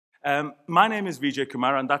My name is Vijay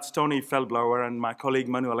Kumar, and that's Tony Feltbower and my colleague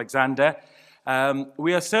Manu Alexander.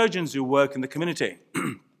 We are surgeons who work in the community.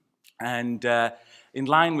 And in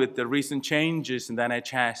line with the recent changes in the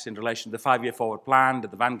NHS in relation to the 5-year forward plan, to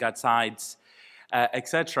the Vanguard sites,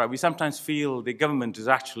 etc., we sometimes feel the government is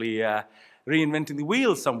actually reinventing the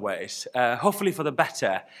wheel some ways, hopefully for the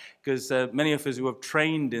better, because many of us who have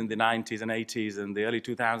trained in the 90s and 80s and the early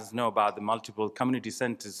 2000s know about the multiple community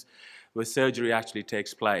centres where surgery actually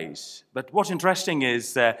takes place. But what's interesting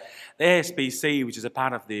is the ASPC, which is a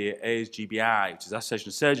part of the ASGBI, which is Association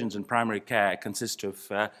of Surgeons in Primary Care, consists of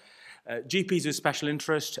GPs with special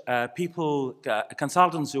interest,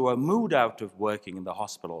 consultants who are moved out of working in the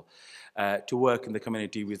hospital to work in the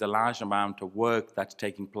community with a large amount of work that's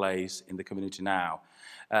taking place in the community now.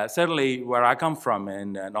 Certainly where I come from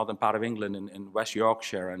in northern part of England, in West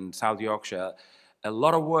Yorkshire and South Yorkshire, a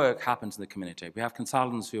lot of work happens in the community. We have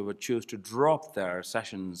consultants who would choose to drop their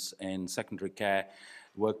sessions in secondary care,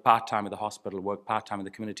 work part-time at the hospital, work part-time in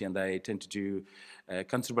the community, and they tend to do a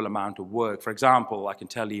considerable amount of work. For example, I can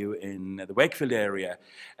tell you in the Wakefield area,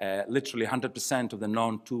 literally 100% of the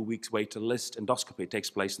non-2 weeks wait list endoscopy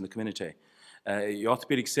takes place in the community. The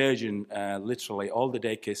orthopedic surgeon, literally all the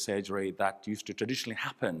daycare surgery that used to traditionally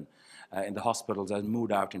happen in the hospitals has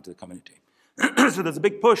moved out into the community. So there's a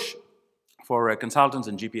big push for consultants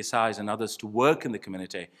and GPSIs and others to work in the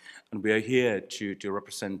community, and we are here to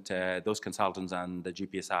represent those consultants and the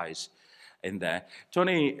GPSIs in there.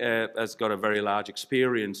 Tony has got a very large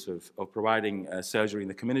experience of providing surgery in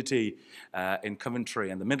the community in Coventry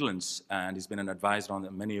and the Midlands, and he's been an advisor on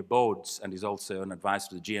many boards, and he's also an advisor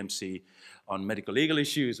to the GMC on medical legal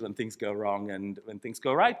issues when things go wrong and when things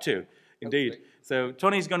go right too. Indeed. Okay. So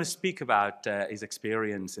Tony's going to speak about his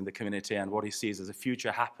experience in the community and what he sees as a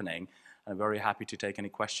future happening. I'm very happy to take any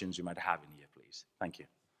questions you might have in here, please. Thank you.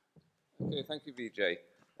 Okay, thank you, Vijay.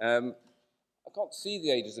 I can't see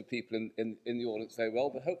the ages of people in the audience very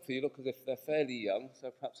well, but hopefully you look as if they're fairly young,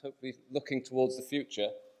 so perhaps hopefully looking towards the future,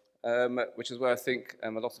 which is where I think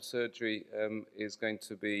a lot of surgery is going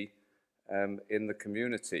to be in the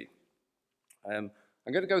community. I'm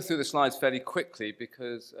going to go through the slides fairly quickly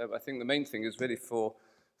because I think the main thing is really for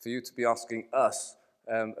you to be asking us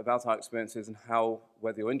about our experiences and how,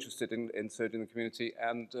 whether you're interested in surgery in the community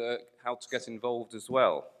and how to get involved as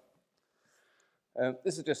well.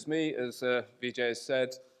 This is just me, as Vijay has said.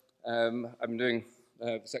 I've been doing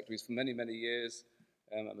vasectomies for many, many years.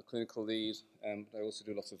 I'm a clinical lead, and I also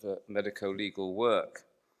do a lot of medico-legal work.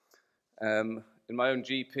 In my own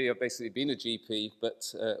GP, I've basically been a GP,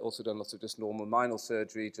 but also done lots of just normal minor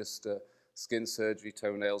surgery, just skin surgery,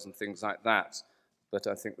 toenails, and things like that. But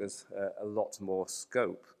I think there's a lot more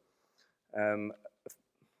scope. I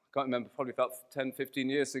can't remember, probably about 10, 15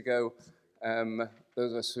 years ago,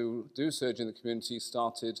 those of us who do surgery in the community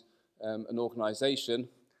started an organisation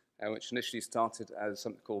which initially started as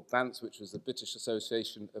something called BANTS, which was the British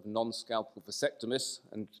Association of Non-Scalpel Vasectomists,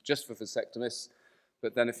 and just for vasectomists.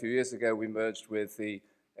 But then a few years ago, we merged with the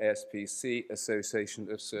ASPC, Association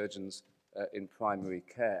of Surgeons in Primary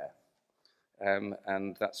Care.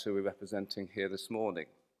 And that's who we're representing here this morning.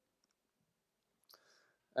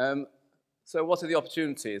 So what are the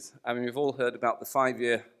opportunities? I mean, we've all heard about the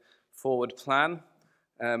 5-year forward plan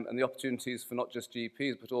and the opportunities for not just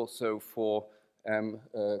GPs, but also for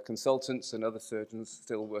consultants and other surgeons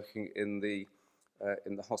still working in the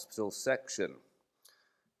hospital section.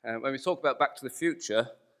 When we talk about back to the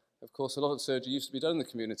future, of course, a lot of surgery used to be done in the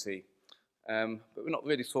community. But we're not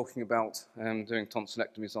really talking about doing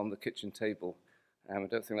tonsillectomies on the kitchen table. I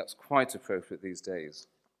don't think that's quite appropriate these days.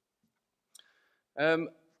 At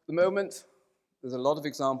the moment, there's a lot of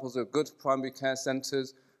examples of good primary care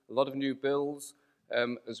centres, a lot of new builds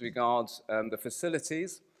as regards the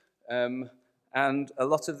facilities, and a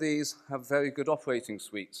lot of these have very good operating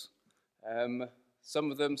suites.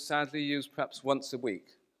 Some of them sadly use perhaps once a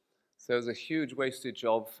week. So there's a huge wastage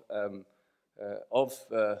of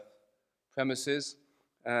premises,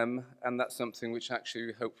 and that's something which actually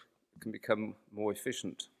we hope can become more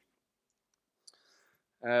efficient.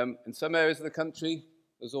 In some areas of the country,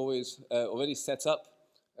 there's always already set up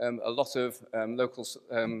a lot of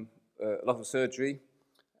surgery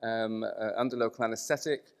under local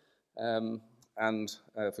anaesthetic, and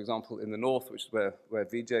for example, in the north, which is where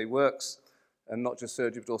Vijay works, and not just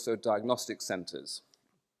surgery, but also diagnostic centres.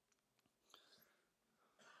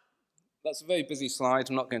 That's a very busy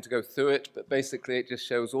slide. I'm not going to go through it, but basically it just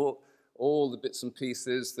shows all the bits and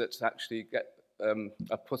pieces that actually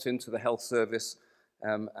are put into the health service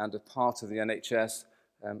and are part of the NHS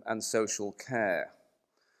and social care.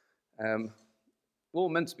 We're all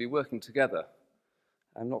meant to be working together.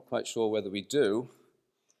 I'm not quite sure whether we do.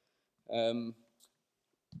 Whether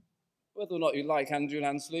or not you like Andrew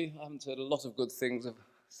Lansley, I haven't heard a lot of good things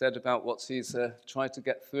said about what he's tried to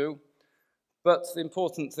get through. But the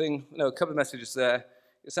important thing, a couple of messages there,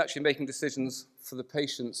 it's actually making decisions for the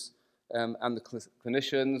patients and the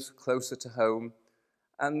clinicians closer to home.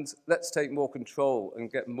 And let's take more control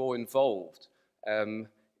and get more involved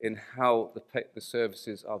in how the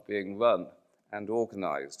services are being run and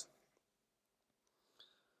organised.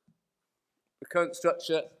 The current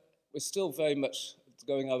structure, we're still very much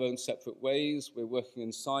going our own separate ways. We're working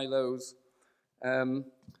in silos. And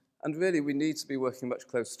really, we need to be working much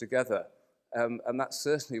closer together. And that's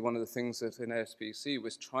certainly one of the things that in ASPC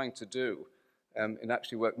was trying to do, and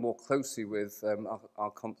actually work more closely with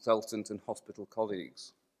our consultant and hospital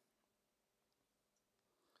colleagues.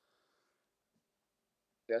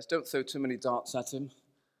 Yes, don't throw too many darts at him.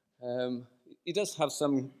 He does have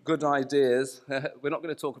some good ideas. We're not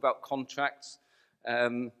going to talk about contracts,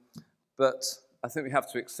 but I think we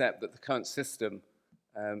have to accept that the current system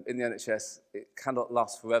in the NHS, it cannot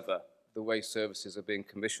last forever, the way services are being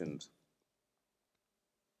commissioned.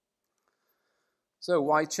 So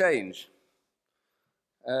why change?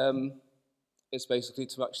 It's basically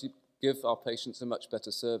to actually give our patients a much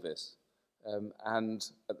better service. And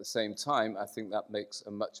at the same time, I think that makes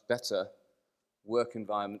a much better work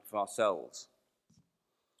environment for ourselves.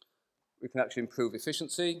 We can actually improve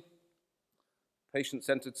efficiency,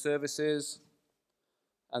 patient-centered services,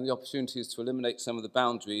 and the opportunities to eliminate some of the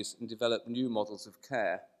boundaries and develop new models of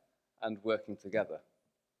care and working together.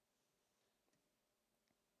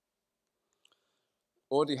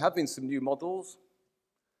 Already have been some new models.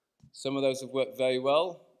 Some of those have worked very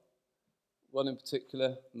well. One in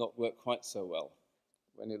particular not worked quite so well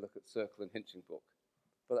when you look at Circle and Hinchingbrooke.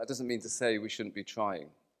 But that doesn't mean to say we shouldn't be trying.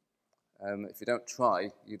 If you don't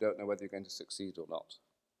try, you don't know whether you're going to succeed or not.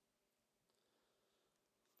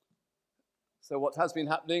 So what has been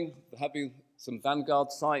happening? There have been some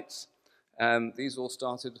Vanguard sites. These all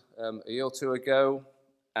started a year or two ago,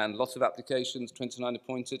 and lots of applications, 29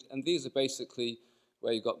 appointed. And these are basically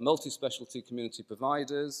where you've got multi-specialty community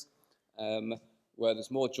providers, where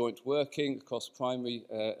there's more joint working across primary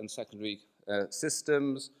and secondary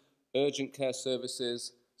systems, urgent care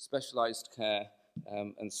services, specialised care,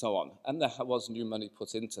 and so on. And there was new money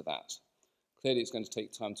put into that. Clearly, it's going to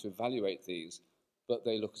take time to evaluate these, but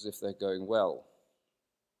they look as if they're going well.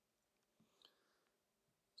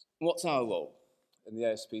 What's our role in the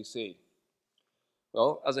ASPC?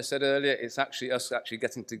 Well, as I said earlier, it's actually us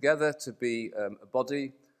getting together to be a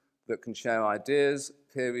body that can share ideas,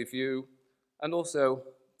 peer review, and also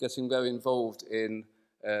getting very involved in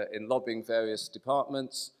lobbying various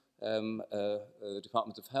departments, the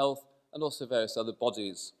Department of Health, and also various other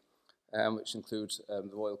bodies, which include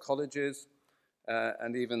the Royal Colleges,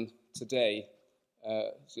 and even today,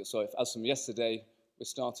 as from yesterday, we're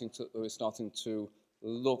starting to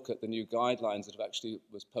look at the new guidelines that have actually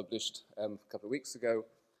was published a couple of weeks ago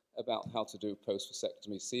about how to do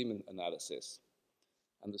post-vasectomy semen analysis.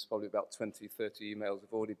 And there's probably about 20, 30 emails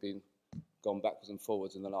have already been gone backwards and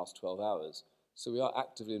forwards in the last 12 hours. So we are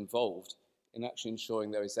actively involved in actually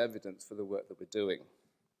ensuring there is evidence for the work that we're doing.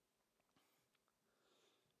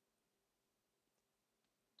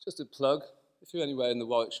 Just a plug, if you're anywhere in the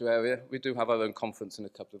Warwickshire area, we do have our own conference in a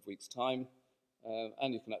couple of weeks' time,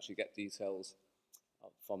 and you can actually get details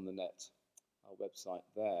from the net, our website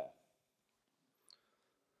there.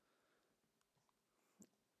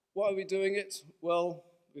 Why are we doing it? Well,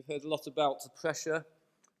 we've heard a lot about the pressure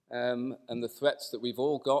and the threats that we've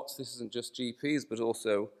all got. This isn't just GPs, but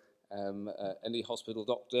also any hospital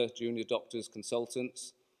doctor, junior doctors,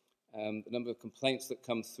 consultants, the number of complaints that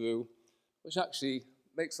come through, which actually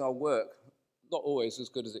makes our work not always as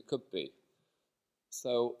good as it could be.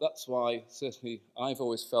 So that's why, certainly, I've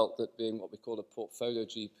always felt that being what we call a portfolio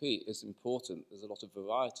GP is important. There's a lot of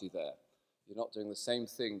variety there. You're not doing the same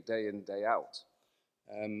thing day in, day out.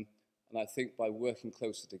 And I think by working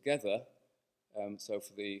closer together, so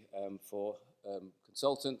for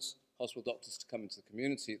consultants, hospital doctors to come into the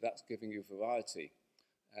community, that's giving you variety.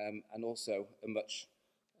 And also a much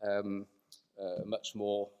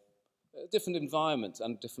more different environment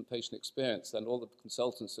and different patient experience than all the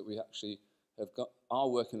consultants that we actually have got our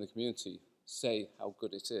work in the community say how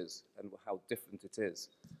good it is and how different it is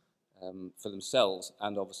for themselves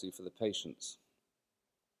and obviously for the patients.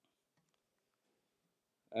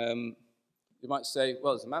 You might say,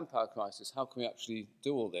 well, there's a manpower crisis, how can we actually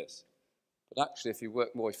do all this? But actually, if you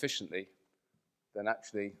work more efficiently, then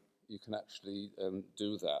actually you can actually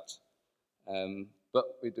do that. But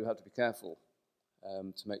we do have to be careful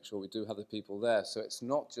to make sure we do have the people there. So it's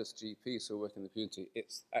not just GPs who work in the community,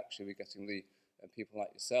 it's actually we're getting the people like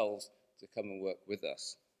yourselves to come and work with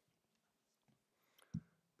us.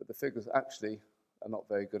 But the figures actually are not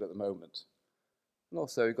very good at the moment. And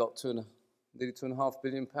also we've got nearly £2.5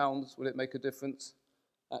 billion. Will it make a difference?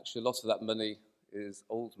 Actually, a lot of that money is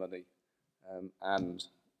old money, and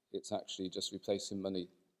it's actually just replacing money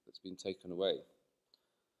that's been taken away.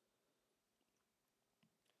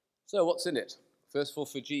 So what's in it? First of all,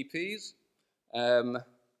 for GPs,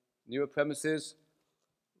 newer premises,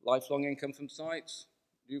 lifelong income from sites,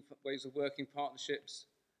 new ways of working, partnerships,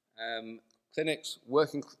 clinics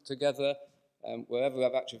working together. Wherever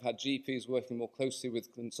I've actually had GPs working more closely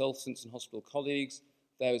with consultants and hospital colleagues,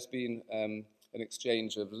 there has been an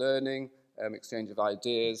exchange of learning, exchange of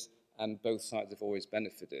ideas, and both sides have always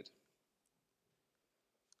benefited.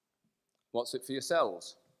 What's it for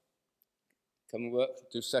yourselves? Come and work,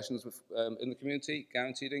 do sessions with, in the community,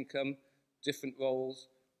 guaranteed income, different roles,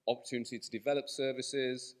 opportunity to develop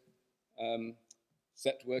services,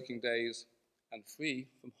 set working days, and free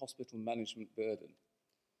from hospital management burden.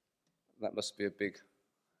 That must be a big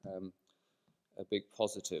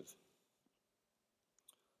positive.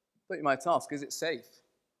 But you might ask, is it safe?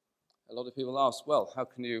 A lot of people ask, well, how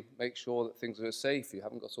can you make sure that things are safe? You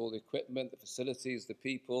haven't got all the equipment, the facilities, the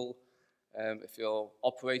people. If you're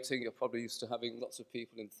operating, you're probably used to having lots of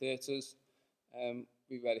people in theatres.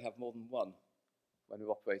 We rarely have more than one when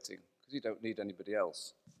we're operating, because you don't need anybody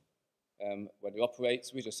else. When we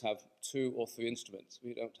operate, we just have 2 or 3 instruments.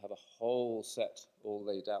 We don't have a whole set all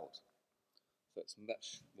laid out. So it's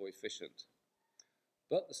much more efficient.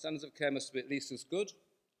 But the standards of care must be at least as good.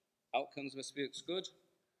 Outcomes must be as good.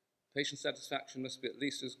 Patient satisfaction must be at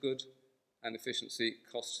least as good. And efficiency,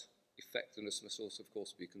 cost effectiveness must also, of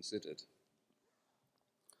course, be considered.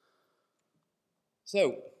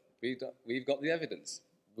 So we've got the evidence.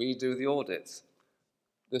 We do the audits.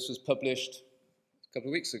 This was published a couple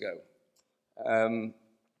of weeks ago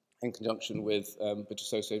in conjunction with British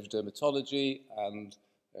Association of Dermatology and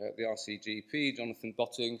the RCGP, Jonathan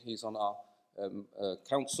Botting. He's on our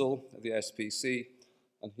council at the ASPC,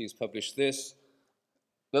 and he's published this.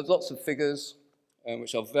 There's lots of figures,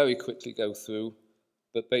 which I'll very quickly go through,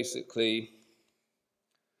 but basically,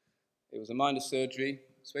 it was a minor surgery.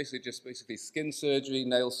 It's basically skin surgery,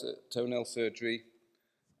 toenail surgery,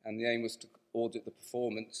 and the aim was to audit the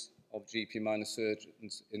performance of GP minor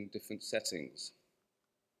surgeons in different settings.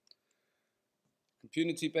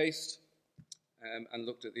 Community-based, and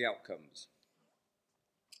looked at the outcomes.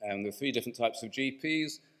 There are 3 different types of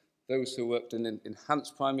GPs: those who worked in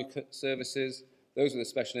enhanced primary services, those with a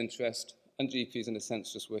special interest, and GPs in a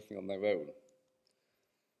sense just working on their own.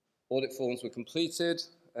 Audit forms were completed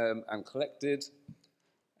and collected,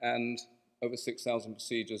 and over 6,000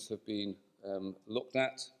 procedures have been looked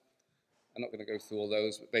at. I'm not going to go through all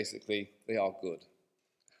those, but basically they are good.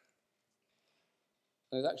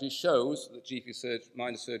 And it actually shows that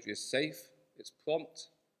minor surgery is safe, it's prompt,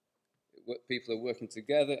 people are working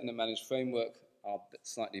together in a managed framework are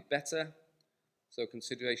slightly better, so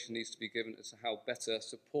consideration needs to be given as to how better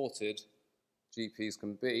supported GPs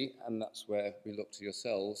can be, and that's where we look to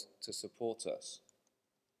yourselves to support us.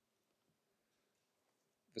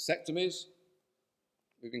 Vasectomies,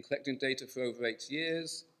 we've been collecting data for over 8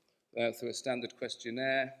 years through a standard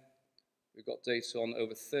questionnaire. We've got data on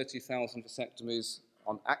over 30,000 vasectomies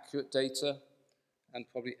on accurate data and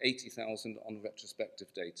probably 80,000 on retrospective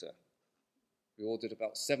data. We audit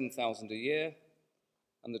about 7,000 a year,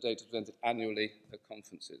 and the data is presented annually at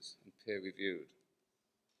conferences and peer-reviewed.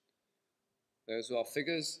 Those are our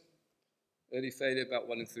figures. Early failure about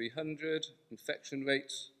 1 in 300, infection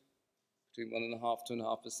rates between 1.5% to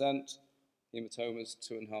 2.5%, hematomas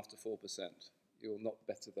 2.5% to 4%. You will not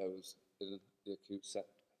better those in the acute sector.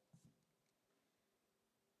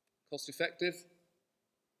 Cost effective,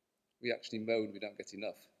 we actually moan we don't get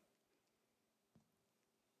enough.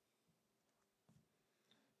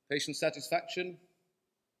 Patient satisfaction,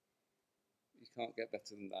 you can't get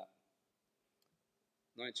better than that.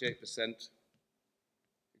 98%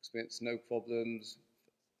 experienced no problems,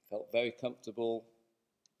 felt very comfortable,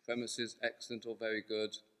 premises excellent or very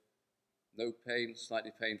good, no pain,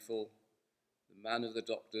 slightly painful. The man of the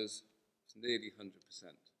doctors was nearly 100%.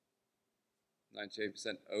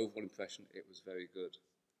 98% overall impression, it was very good.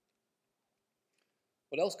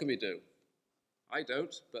 What else can we do? I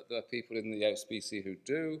don't, but there are people in the ASPC who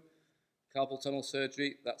do. Carpal tunnel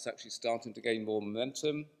surgery, that's actually starting to gain more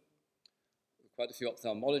momentum. Quite a few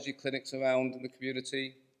ophthalmology clinics around in the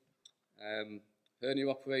community. Hernia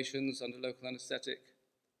operations under local anaesthetic,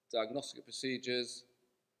 diagnostic procedures,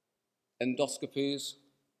 endoscopies,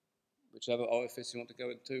 whichever orifice you want to go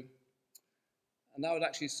into, And I would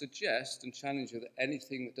actually suggest and challenge you that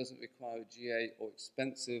anything that doesn't require GA or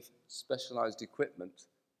expensive specialised equipment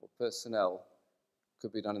or personnel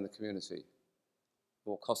could be done in the community.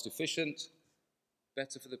 More cost efficient,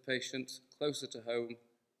 better for the patient, closer to home,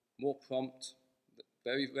 more prompt,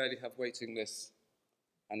 very rarely have waiting lists,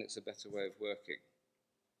 and it's a better way of working.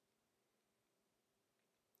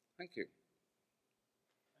 Thank you.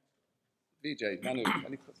 Vijay, Manu,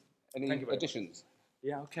 any additions?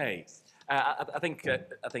 Yeah, okay. I think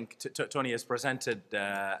Tony has presented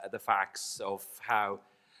the facts of how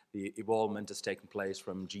the evolvement has taken place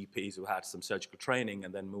from GPs who had some surgical training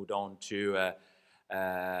and then moved on to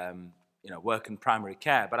work in primary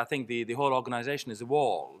care. But I think the whole organisation has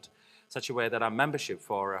evolved in such a way that our membership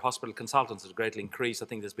for hospital consultants has greatly increased. I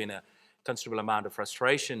think there's been a considerable amount of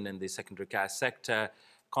frustration in the secondary care sector,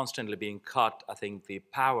 constantly being cut. I think the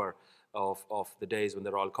power of the days when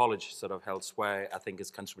the Royal College sort of held sway, I think,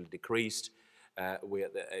 has considerably decreased. We've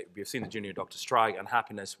seen the junior doctor strike,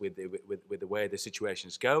 unhappiness with the way the situation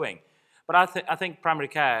is going. But I think primary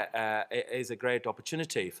care is a great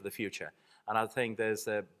opportunity for the future. And I think there's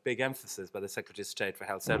a big emphasis by the Secretary of State for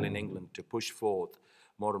Health, certainly in England, to push forth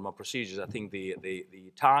more and more procedures. I think the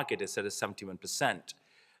target is set as 71%.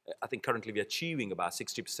 I think currently we're achieving about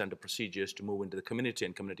 60% of procedures to move into the community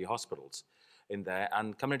and community hospitals in there.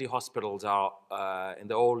 And community hospitals are, in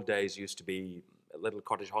the old days, used to be a little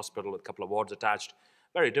cottage hospital with a couple of wards attached.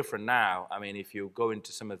 Very different now. I mean, if you go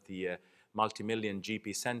into some of the multi-million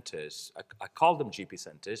GP centres, I call them GP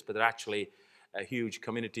centres, but they're actually huge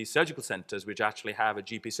community surgical centres which actually have a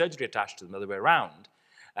GP surgery attached to them the other way around.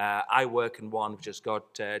 I work in one which has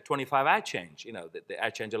got 25 air change. You know, the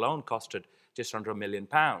air change alone costed just under £1 million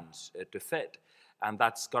to fit. And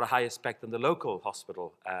that's got a higher spec than the local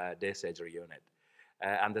hospital day surgery unit.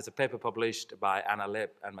 And there's a paper published by Anna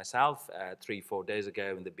Lipp and myself 3-4 days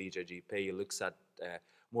ago in the BJGP. It looks at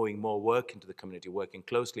moving more work into the community, working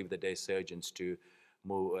closely with the day surgeons to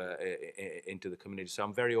move into the community. So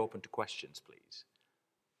I'm very open to questions, please.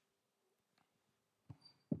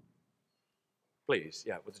 Please,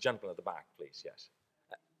 yeah, with the gentleman at the back, please, yes.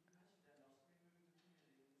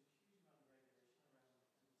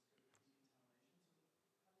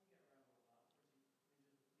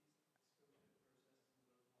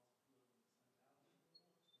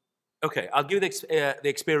 Okay, I'll give you the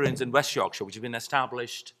experience in West Yorkshire, which has been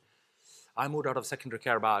established. I moved out of secondary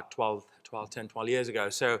care about 12 years ago.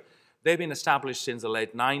 So they've been established since the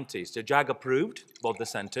late 90s. They're JAG approved, both the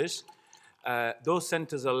centres. Those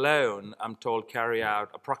centres alone, I'm told, carry out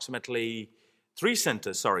approximately three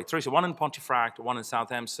centres, so one in Pontefract, one in South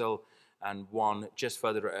Hemphill, and one just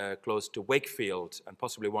further close to Wakefield, and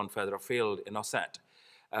possibly one further afield in Ossett.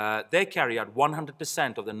 They carry out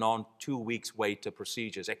 100% of the non-2 weeks wait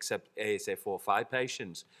procedures, except ASA 4-5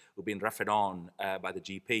 patients who've been referred on by the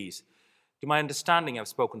GPs. To my understanding, I've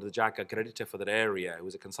spoken to the JAG accreditor for that area,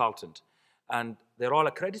 who's a consultant, and they're all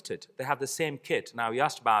accredited. They have the same kit. Now, you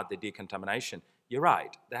asked about the decontamination. You're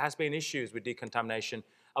right. There has been issues with decontamination,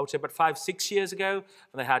 I would say about 5-6 years ago,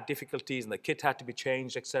 and they had difficulties and the kit had to be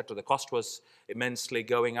changed, etc. The cost was immensely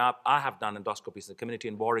going up. I have done endoscopies in the community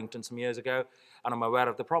in Warrington some years ago, and I'm aware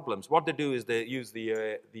of the problems. What they do is they use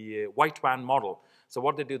the white van model. So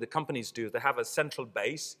what they do, the companies do, they have a central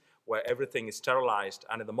base where everything is sterilized,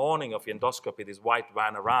 and in the morning of the endoscopy, this white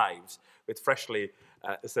van arrives with freshly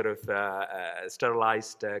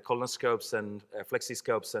sterilized colonoscopes and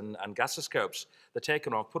flexiscopes and gastroscopes. They're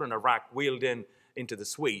taken off, put in a rack, wheeled into the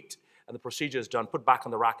suite, and the procedure is done, put back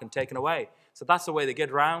on the rack and taken away. So that's the way they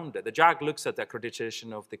get around it. The JAG looks at the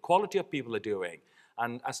accreditation of the quality of people are doing.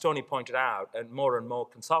 And as Tony pointed out, and more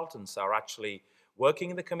consultants are actually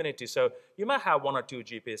working in the community. So you might have 1 or 2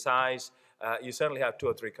 GPSIs. You certainly have 2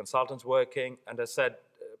 or 3 consultants working. And as I said,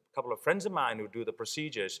 a couple of friends of mine who do the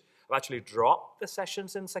procedures have actually dropped the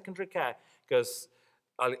sessions in secondary care because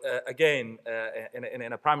again,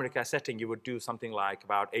 in a primary care setting, you would do something like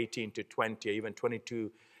about 18 to 20 or even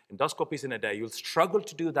 22 endoscopies in a day. You'll struggle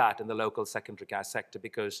to do that in the local secondary care sector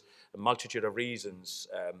because a multitude of reasons,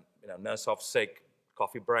 nurse off sick,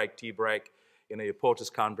 coffee break, tea break, your porters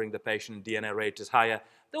can't bring the patient, DNA rate is higher.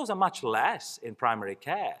 Those are much less in primary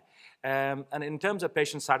care. And in terms of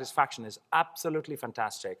patient satisfaction, is absolutely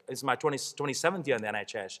fantastic. It's my 27th year in the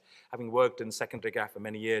NHS, having worked in secondary care for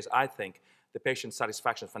many years. I think the patient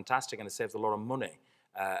satisfaction is fantastic, and it saves a lot of money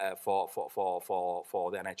for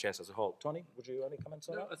the NHS as a whole. Tony, would you have any comments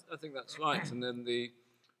on that? I think that's right. And then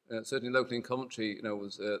certainly locally in Coventry,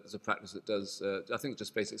 there's a practice that does, I think,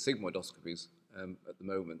 just basic sigmoidoscopies at the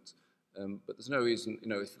moment. But there's no reason, if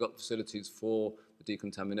you've got facilities for the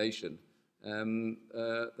decontamination,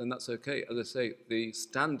 then that's okay. As I say, the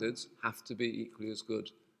standards have to be equally as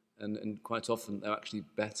good, and quite often they're actually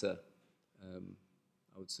better,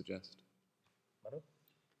 I would suggest.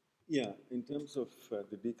 Yeah, in terms of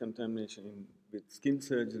the decontamination with skin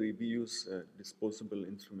surgery, we use disposable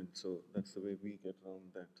instruments, so that's the way we get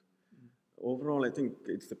around that. Overall, I think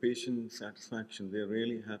it's the patient satisfaction. They're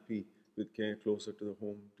really happy with care closer to the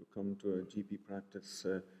home to come to a GP practice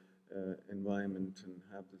environment and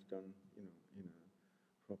have this done, in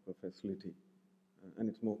a proper facility, and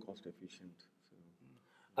it's more cost efficient. So.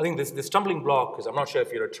 I think the stumbling block is, I'm not sure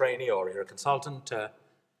if you're a trainee or you're a consultant.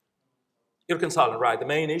 You're a consultant, right? The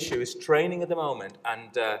main issue is training at the moment,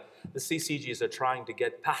 and the CCGs are trying to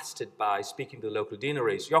get past it by speaking to the local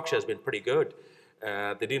deaneries. Yorkshire has been pretty good.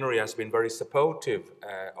 The deanery has been very supportive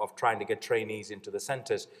of trying to get trainees into the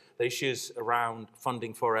centres. The issues around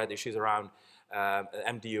funding for it, the issues around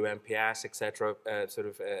MDU, MPS, etc.,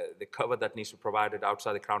 the cover that needs to be provided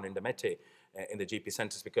outside the Crown indemnity in the GP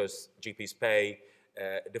centres, because GPs pay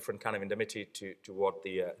a different kind of indemnity to what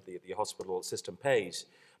the hospital system pays.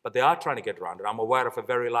 But they are trying to get around it. I'm aware of a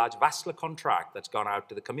very large vascular contract that's gone out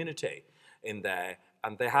to the community in there,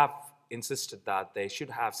 and they have insisted that they should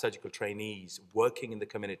have surgical trainees working in the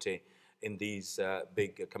community in these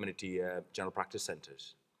big community general practice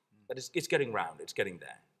centres. But it's getting round, it's getting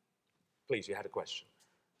there. Please, you had a question.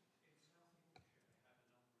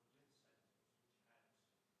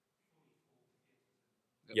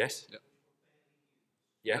 Yep. Yes? Yep.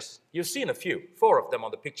 Yes? Yep. You've seen a few, 4 of them on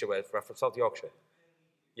the picture where from South Yorkshire.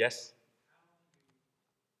 Yes?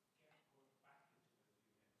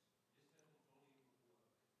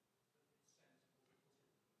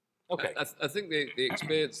 Okay. I think the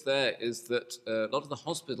experience there is that a lot of the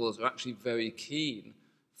hospitals are actually very keen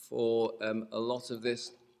for a lot of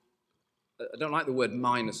this. I don't like the word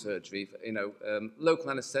minor surgery, local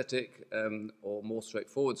anaesthetic or more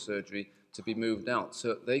straightforward surgery to be moved out,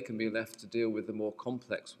 so they can be left to deal with the more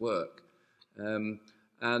complex work.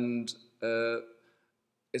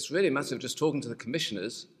 It's really a matter of just talking to the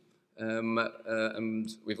commissioners, and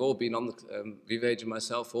we've all been on the, Vijay and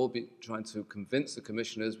myself, all been trying to convince the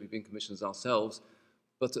commissioners. We've been commissioners ourselves,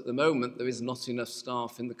 but at the moment there is not enough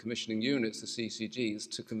staff in the commissioning units, the CCGs,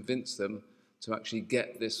 to convince them to actually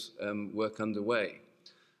get this work underway.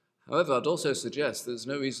 However, I'd also suggest there's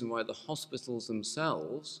no reason why the hospitals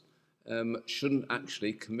themselves shouldn't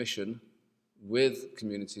actually commission with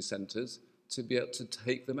community centres to be able to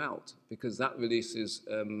take them out, because that releases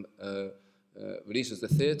the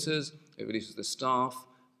theatres, it releases the staff,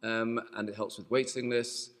 and it helps with waiting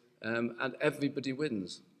lists, and everybody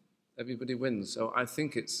wins. Everybody wins. So I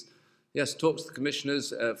think it's, yes, talk to the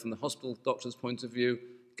commissioners from the hospital doctor's point of view,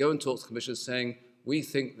 go and talk to the commissioners saying, we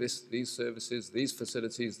think these services, these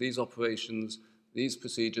facilities, these operations, these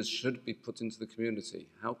procedures should be put into the community.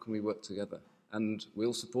 How can we work together? And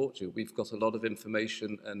we'll support you. We've got a lot of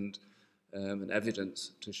information and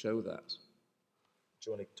evidence to show that.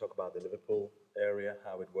 Do you want to talk about the Liverpool area,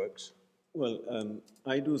 how it works? Well,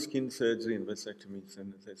 I do skin surgery and vasectomies,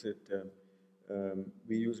 and as I said,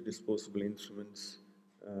 we use disposable instruments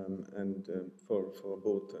for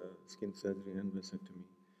both skin surgery and vasectomy.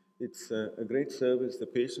 It's a great service. The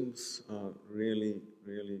patients are really,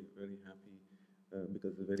 really very happy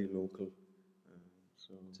because they're very local.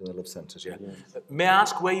 So they love centres, yeah. Yes. May I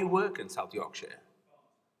ask where you work in South Yorkshire?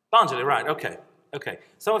 Barnsley, right, okay.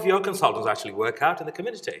 Some of your consultants actually work out in the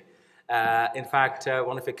community. In fact,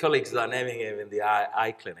 one of your colleagues, I'm naming him in the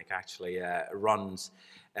eye clinic, actually runs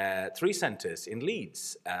 3 centres in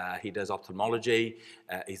Leeds. He does ophthalmology.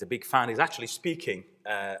 He's a big fan. He's actually speaking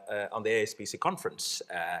on the ASPC conference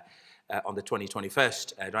on the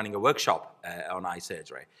 21st, running a workshop on eye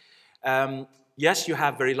surgery. Yes, you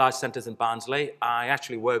have very large centres in Barnsley. I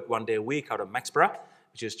actually work 1 day a week out of Mexborough,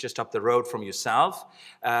 which is just up the road from yourself.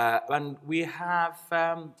 And we have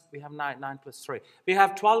 9 plus 3. We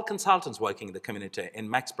have 12 consultants working in the community in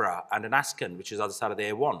Mexborough and in Asken, which is the other side of the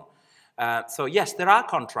A1. So yes, there are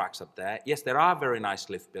contracts up there. Yes, there are very nice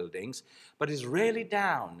lift buildings, but it's really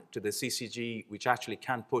down to the CCG, which actually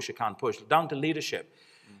can push or can't push, down to leadership.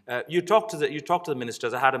 You talked to the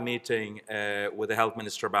ministers. I had a meeting with the health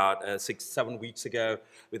minister about 6-7 weeks ago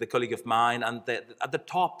with a colleague of mine, and at the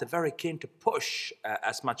top, they're very keen to push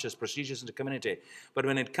as much as procedures in the community. But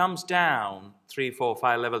when it comes down 3, 4,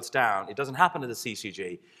 5 levels down, it doesn't happen to the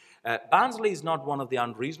CCG. Barnsley is not one of the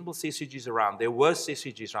unreasonable CCGs around. There were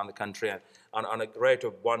CCGs around the country on a rate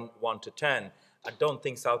of 1 to 10. I don't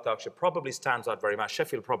think South Yorkshire probably stands out very much.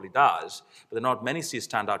 Sheffield probably does, but there are not many cities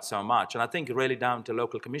stand out so much. And I think really down to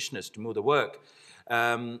local commissioners to move the work.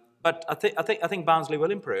 But I think Barnsley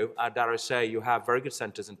will improve. Dare I say, you have very good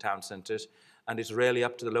centres and town centres, and it's really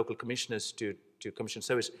up to the local commissioners to commission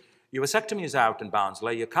service. Your vasectomy is out in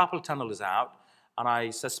Barnsley, your carpal tunnel is out, and I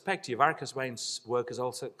suspect your varicose veins work is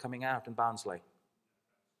also coming out in Barnsley.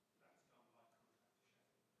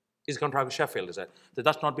 Is contract with Sheffield, is it? So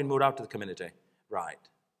that's not been moved out to the community? Right.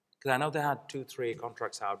 Because I know they had 2-3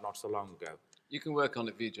 contracts out not so long ago. You can work on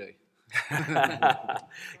it, Vijay.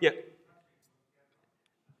 Yeah.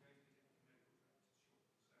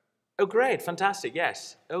 Oh, great, fantastic,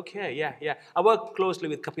 yes. Okay, yeah. I work closely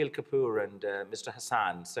with Kapil Kapoor and Mr.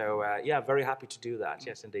 Hassan, so yeah, very happy to do that.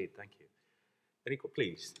 Yes, indeed, thank you. Enrico,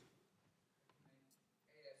 please.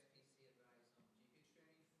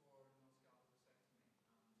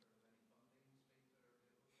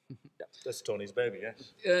 Yeah, that's Tony's baby,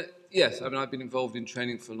 yes. Yes, I mean, I've been involved in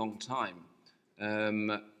training for a long time. And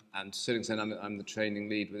to a certain extent, I'm the training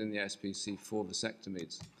lead within the ASPC for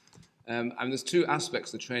vasectomies. And there's two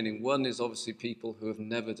aspects of the training. One is obviously people who have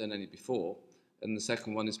never done any before, and the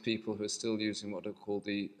second one is people who are still using what I call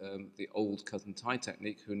the old cut and tie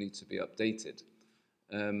technique who need to be updated.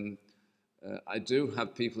 I do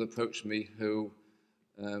have people approach me who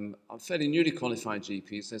are fairly newly qualified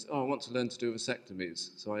GPs, says, oh, I want to learn to do vasectomies.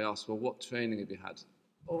 So I ask, well, what training have you had?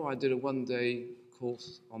 Oh, I did a one-day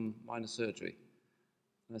course on minor surgery.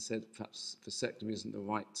 And I said, perhaps vasectomy isn't the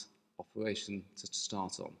right operation to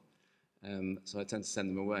start on. So I tend to send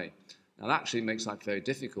them away. Now that actually makes life very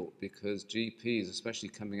difficult because GPs, especially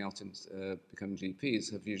coming out and becoming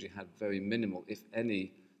GPs, have usually had very minimal, if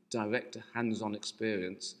any, direct hands-on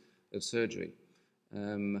experience of surgery,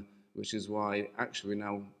 which is why actually we're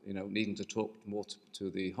now needing to talk more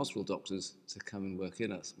to the hospital doctors to come and work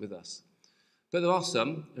with us. But there are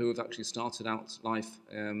some who have actually started out life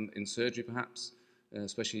in surgery perhaps,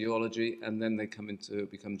 especially urology, and then they come in to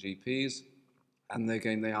become GPs. And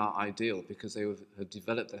again, they are ideal because they have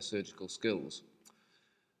developed their surgical skills.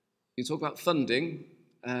 You talk about funding,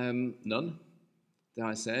 none, dare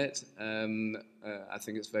I say it. I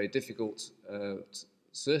think it's very difficult,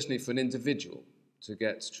 certainly for an individual, to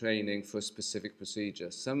get training for a specific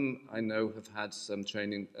procedure. Some, I know, have had some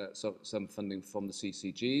training, some funding from the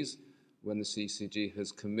CCGs when the CCG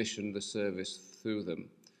has commissioned the service through them.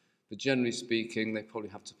 But generally speaking, they probably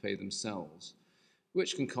have to pay themselves,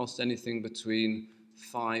 which can cost anything between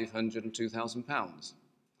 £500 and £2,000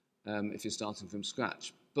 if you're starting from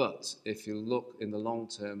scratch. But if you look in the long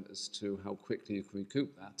term as to how quickly you can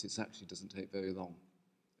recoup that, it actually doesn't take very long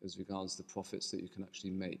as regards the profits that you can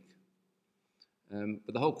actually make.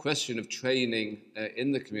 But the whole question of training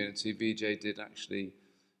in the community, Vijay did actually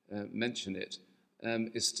mention it,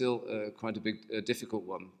 is still quite a big, difficult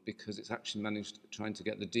one because it's actually managed trying to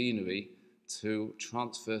get the deanery to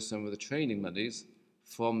transfer some of the training monies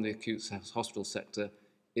from the acute hospital sector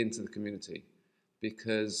into the community.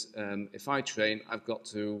 Because if I train, I've got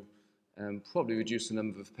to probably reduce the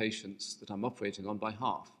number of patients that I'm operating on by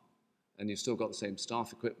half. And you've still got the same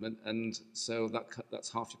staff equipment, and so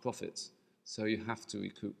that's half your profits. So you have to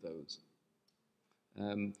recoup those.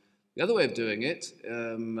 The other way of doing it, I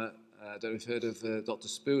don't know if you've heard of Dr.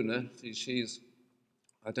 Spooner.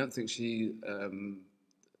 I don't think she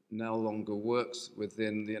no longer works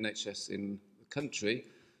within the NHS in country,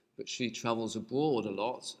 but she travels abroad a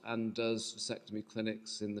lot and does vasectomy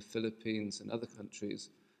clinics in the Philippines and other countries,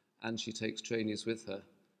 and she takes trainees with her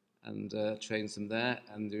and trains them there,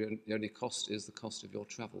 and the only cost is the cost of your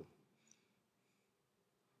travel.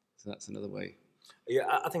 So that's another way.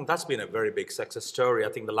 Yeah, I think that's been a very big success story. I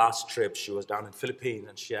think the last trip she was down in the Philippines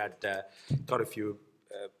and she had got a few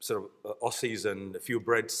sort of Aussies and a few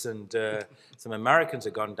Brits and some Americans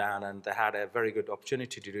had gone down, and they had a very good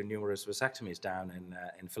opportunity to do numerous vasectomies down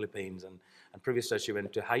in Philippines. And previously she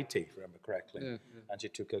went to Haiti, if I remember correctly, and she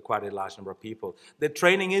took quite a large number of people. The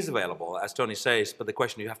training is available, as Tony says, but the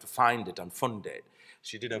question, you have to find it and fund it.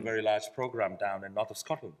 She did a very large program down in north of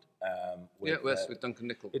Scotland. With Duncan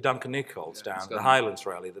Nichols. With Duncan Nichols down in the Highlands,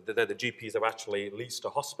 really. The GPs have actually leased a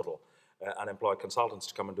hospital and employ consultants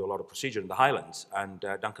to come and do a lot of procedure in the Highlands, and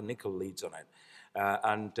Duncan Nichols leads on it.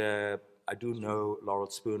 I do know Laurel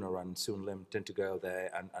Spooner and Soon Lim tend to go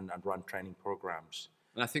there and run training programs.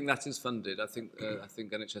 And I think that is funded. I think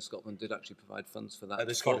NHS Scotland did actually provide funds for that.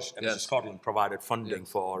 The Scottish NHS Scotland provided funding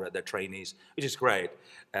for their trainees, which is great.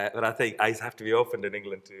 But I think eyes have to be opened in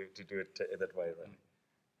England to do it in that way, really.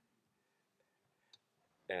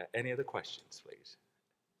 Any other questions, please?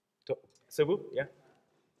 Sabu, yeah?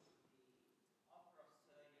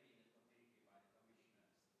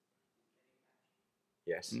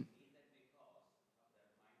 Yes.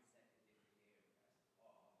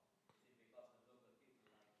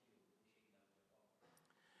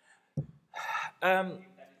 I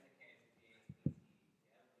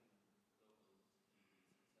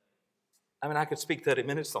mean, I could speak 30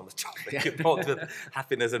 minutes on the topic, both with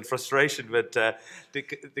happiness and frustration, but to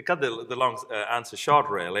cut the long answer short,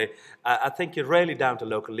 really, I think it's really down to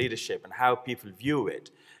local leadership and how people view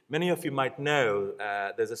it. Many of you might know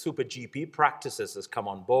there's a super GP practices that's come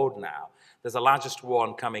on board now. There's the largest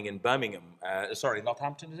one coming in Birmingham,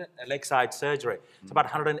 Northampton, is it? Lakeside Surgery. It's about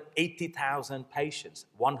 180,000 patients,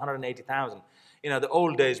 180,000. You know, the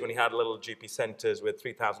old days when you had little GP centres with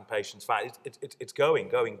 3,000 patients, it's gone.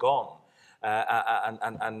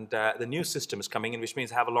 The new system is coming in, which means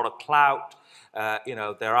have a lot of clout. You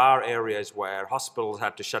know, there are areas where hospitals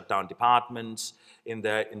had to shut down departments. In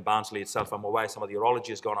Barnsley itself, I'm aware some of the urology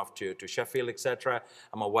has gone off to Sheffield, etc.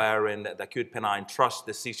 I'm aware in the Acute Pennine Trust,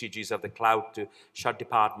 the CCGs have the clout to shut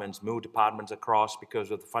departments, move departments across because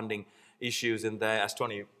of the funding issues in there. As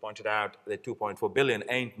Tony pointed out, the 2.4 billion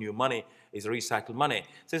ain't new money, is recycled money.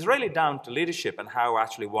 So it's really down to leadership and how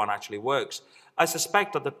one actually works. I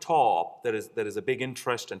suspect at the top there is a big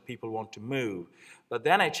interest and people want to move. But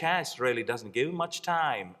the NHS really doesn't give much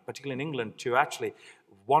time, particularly in England, to actually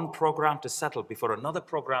one program to settle before another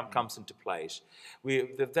program comes into place.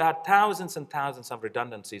 There are thousands and thousands of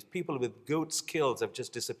redundancies. People with good skills have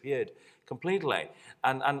just disappeared completely.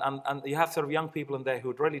 And you have sort of young people in there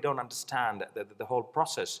who really don't understand the whole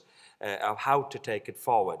process of how to take it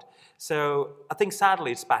forward. So I think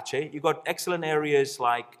sadly it's patchy. You've got excellent areas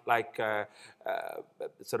like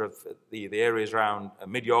sort of the areas around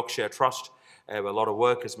Mid-Yorkshire Trust, where a lot of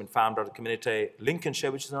work has been found out of the community.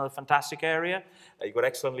 Lincolnshire, which is another fantastic area. You've got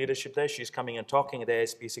excellent leadership there. She's coming and talking at the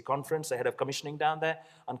ASPC conference, the head of commissioning down there,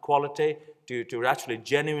 on quality, to actually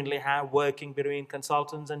genuinely have working between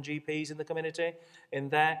consultants and GPs in the community in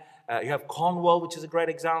there. You have Cornwall, which is a great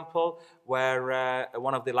example, where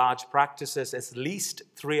one of the large practices has leased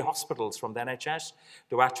 3 hospitals from the NHS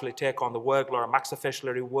to actually take on the work, a lot of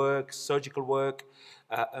maxillofacial work, surgical work.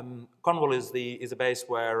 Cornwall is a base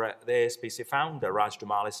where the ASPC founder, Raj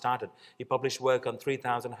Dumali, started. He published work on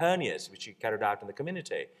 3,000 hernias, which he carried out in the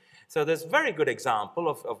community. So there's a very good example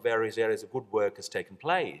of various areas of good work has taken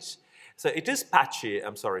place. So it is patchy,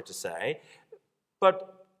 I'm sorry to say,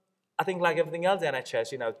 but I think like everything else, the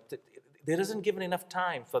NHS, you know, there isn't given enough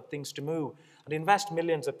time for things to move. And invest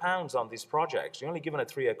millions of pounds on these projects. You're only given a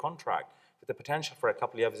 3-year contract with the potential for a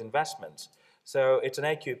couple of years investments. So it's an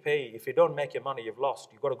AQP. If you don't make your money, you've lost.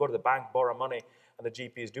 You've got to go to the bank, borrow money, and the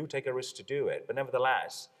GPs do take a risk to do it. But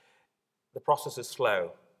nevertheless, the process is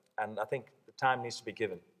slow, and I think the time needs to be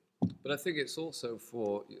given. But I think it's also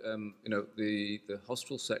for you know, the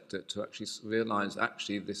hospital sector to actually realise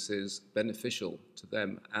actually this is beneficial to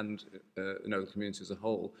them and you know, the community as a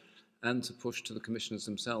whole, and to push to the commissioners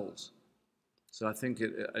themselves. So I think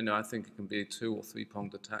I think it can be a 2- or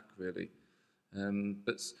 3-pronged attack really.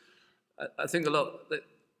 But I think a lot. To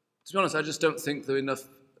be honest, I just don't think there are enough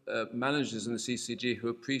managers in the CCG who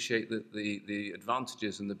appreciate the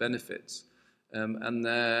advantages and the benefits. And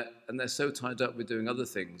they're so tied up with doing other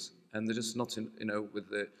things, and they're just not in, you know,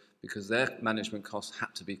 because their management costs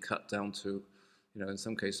had to be cut down to, you know, in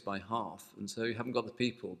some cases by half, and so you haven't got the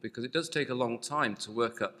people, because it does take a long time to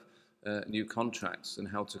work up new contracts and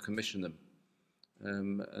how to commission them,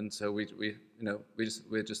 and so we're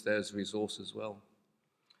just there as a resource as well.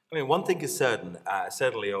 I mean, one thing is certain,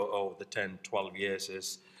 certainly over the 10, 12 years,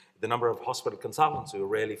 is the number of hospital consultants who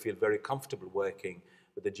really feel very comfortable working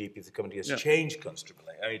with the GPs, the community has changed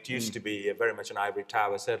considerably. I mean, it used to be very much an ivory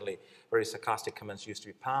tower. Certainly, very sarcastic comments used to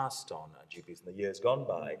be passed on GPs in the years gone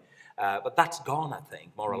by. But that's gone, I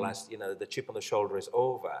think, more or less. You know, the chip on the shoulder is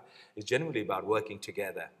over. It's genuinely about working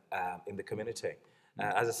together in the community.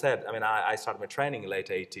 As I said, I mean, I started my training in the late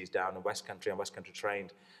 80s down in West Country. I'm West Country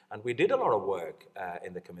trained. And we did a lot of work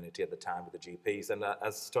in the community at the time with the GPs. And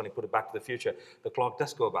as Tony put it, back to the future, the clock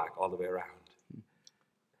does go back all the way around.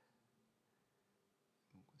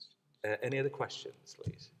 Any other questions,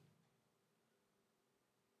 please?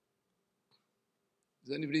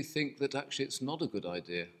 Does anybody think that actually it's not a good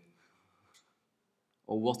idea?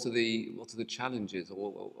 Or what are the challenges,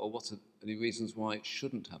 or what are any reasons why it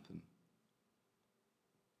shouldn't happen?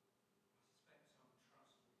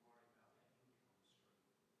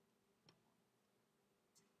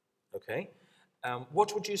 Okay.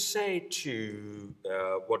 What would you say to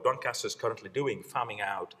what Doncaster is currently doing, farming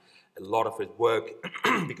out a lot of its work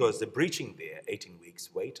because they're breaching their 18 weeks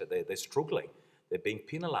wait, they're struggling, they're being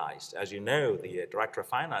penalised. As you know, the Director of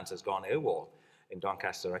Finance has gone AWOL in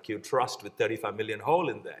Doncaster Acute Trust with 35 million hole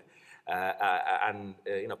in there. And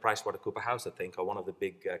PricewaterhouseCoopers, I think, are one of the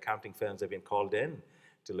big accounting firms that have been called in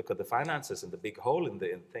to look at the finances and the big hole in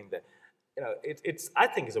the thing that, I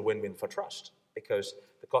think is a win-win for trust, because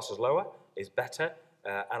the cost is lower, is better,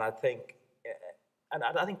 and I think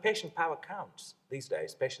patient power counts these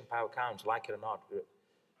days. Patient power counts, like it or not.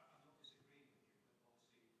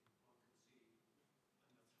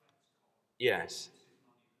 Yes.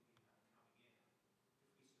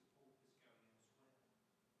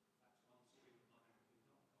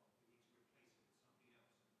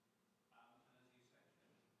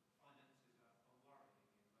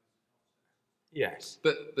 Yes.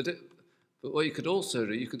 But what you could also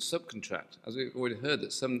do, you could subcontract. As we've already heard,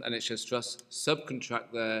 that some NHS trusts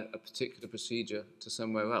subcontract a particular procedure to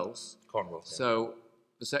somewhere else. Cornwall. So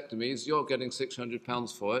vasectomies, you're getting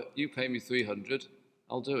 £600 for it. You pay me 300,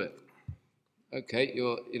 I'll do it. Okay,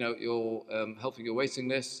 you're helping your waiting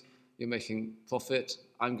list. You're making profit.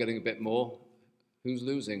 I'm getting a bit more. Who's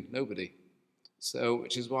losing? Nobody. So,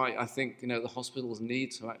 which is why I think the hospitals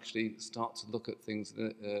need to actually start to look at things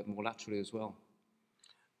more laterally as well.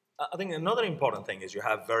 I think another important thing is you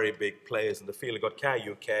have very big players in the field. You've got Care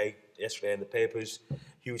UK yesterday in the papers,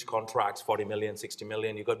 huge contracts, 40 million, 60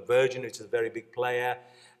 million. You've got Virgin, which is a very big player.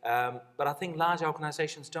 But I think large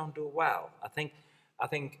organisations don't do well. I think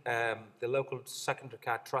the local secondary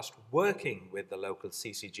care trust working with the local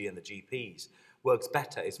CCG and the GPs works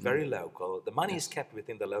better. It's very local. The money is kept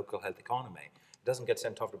within the local health economy. It doesn't get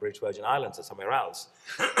sent off to British Virgin Islands or somewhere else.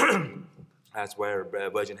 That's where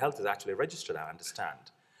Virgin Health is actually registered, I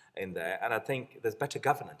understand, in there. And I think there's better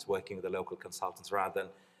governance working with the local consultants rather than,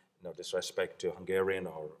 no disrespect to Hungarian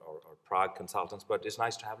or Prague consultants, but it's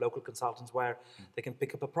nice to have local consultants where they can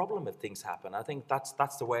pick up a problem if things happen. I think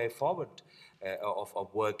that's the way forward of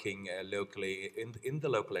working locally in the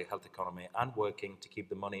local health economy and working to keep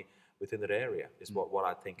the money within that area is what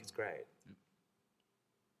I think is great.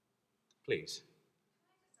 Please.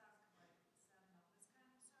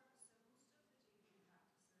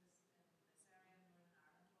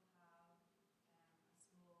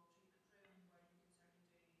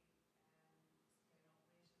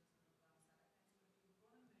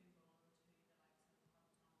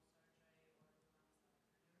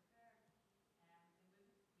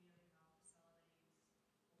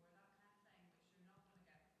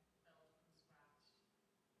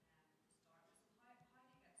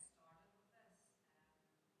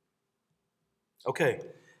 Okay,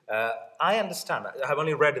 I understand. I have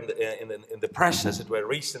only read in the press, as it were,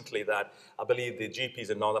 recently that I believe the GPs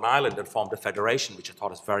in Northern Ireland had formed a federation, which I thought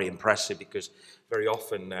was very impressive because very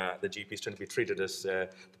often the GPs tend to be treated as the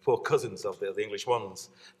poor cousins of the English ones.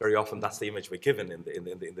 Very often that's the image we're given in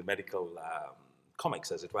the medical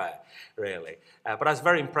comics, as it were, really. But it's a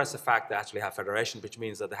very impressive fact they actually have federation, which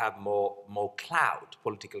means that they have more clout,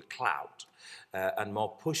 political clout, and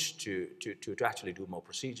more push to actually do more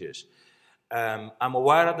procedures. I'm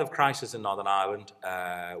aware of the crisis in Northern Ireland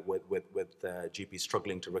with GPs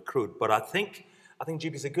struggling to recruit, but I think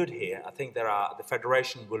GPs are good here. I think the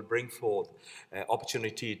federation will bring forth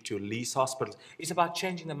opportunity to lease hospitals. It's about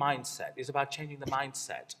changing the mindset.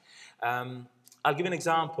 I'll give an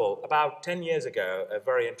example. About 10 years ago, a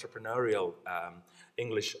very entrepreneurial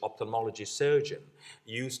English ophthalmology surgeon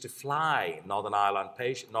used to fly Northern Ireland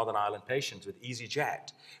patients with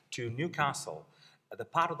EasyJet to Newcastle. The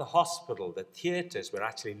part of the hospital, the theatres were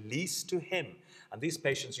actually leased to him. And these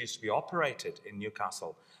patients used to be operated in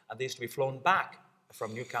Newcastle. And they used to be flown back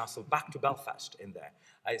from Newcastle back to Belfast in there.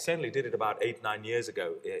 I certainly did it about 8-9 years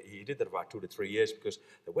ago. He did that about 2 to 3 years because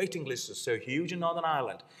the waiting list is so huge in Northern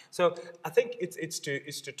Ireland. So I think it's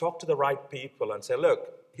to talk to the right people and say,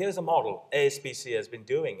 look, here's a model. ASPC has been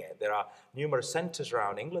doing it. There are numerous centres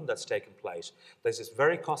around England that's taken place. This is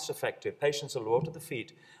very cost-effective. Patients will vote at the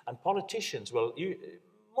feet. And politicians will,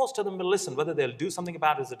 most of them will listen. Whether they'll do something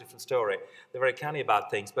about it is a different story. They're very canny about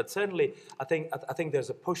things. But certainly, I think there's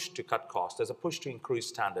a push to cut costs. There's a push to increase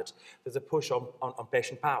standards. There's a push on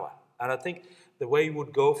patient power. And I think the way you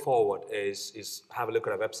would go forward is have a look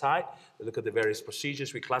at our website, look at the various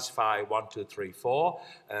procedures. We classify 1, 2, 3, 4.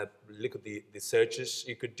 Look at the searches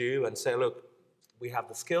you could do and say, look, we have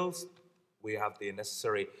the skills. We have the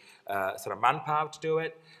necessary sort of manpower to do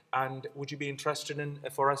it. And would you be interested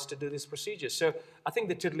for us to do this procedure? So I think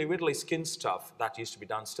the tiddly-widdly skin stuff that used to be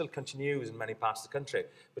done still continues in many parts of the country.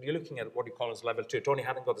 But you're looking at what you call as level 2. Tony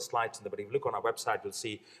hadn't got the slides in there, but if you look on our website, you'll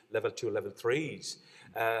see level 2, level 3s.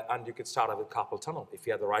 And you could start out with carpal tunnel if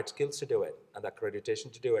you have the right skills to do it, and the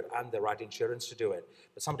accreditation to do it, and the right insurance to do it.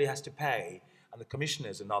 But somebody has to pay, and the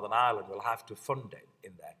commissioners in Northern Ireland will have to fund it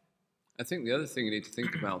in there. I think the other thing you need to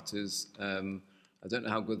think about is I don't know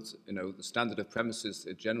how good, the standard of premises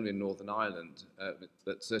generally in Northern Ireland,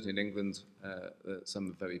 but certainly in England,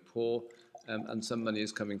 some are very poor, and some money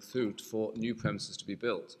is coming through for new premises to be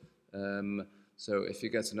built. So if you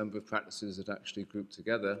get a number of practices that actually group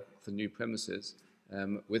together for new premises,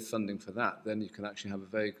 with funding for that, then you can actually have a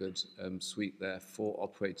very good suite there for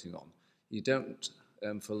operating on. You don't,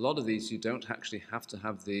 for a lot of these, you don't actually have to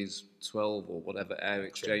have these 12 or whatever air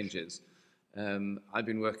exchanges. I've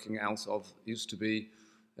been working out of, used to be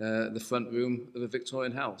the front room of a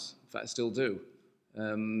Victorian house. In fact, I still do.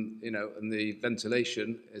 And the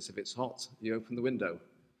ventilation is, if it's hot, you open the window.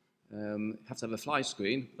 You have to have a fly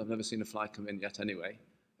screen. I've never seen a fly come in yet anyway.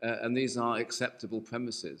 And these are acceptable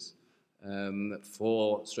premises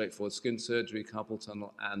for straightforward skin surgery, carpal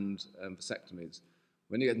tunnel, and vasectomies.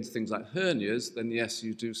 When you get into things like hernias, then yes,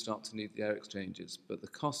 you do start to need the air exchanges. But the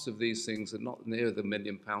cost of these things are not near the £1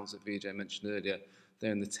 million that Vijay mentioned earlier.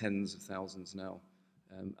 They're in the tens of thousands now,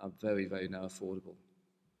 are very, very now affordable.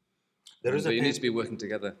 You need to be working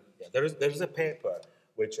together. Yeah, there is a paper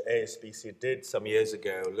which ASPC did some years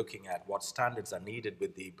ago looking at what standards are needed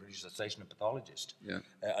with the British Association of Pathologists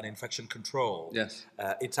on infection control. Yes.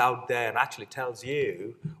 It's out there and actually tells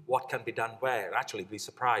you what can be done where. Actually, be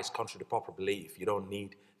surprised, contrary to popular belief, you don't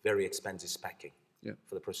need very expensive specking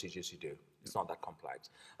for the procedures you do. It's not that complex.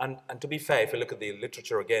 And to be fair, if you look at the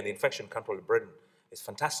literature again, the infection control in Britain is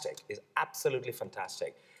fantastic, is absolutely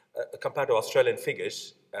fantastic. Compared to Australian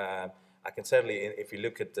figures, I can certainly, if you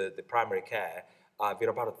look at the primary care,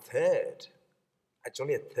 we're about a third. It's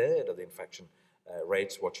only a third of the infection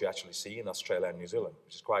rates what you actually see in Australia and New Zealand,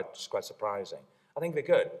 which is quite surprising. I think we're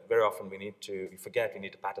good. Very often we need to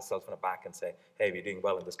pat ourselves on the back and say, hey, we're doing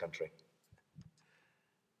well in this country.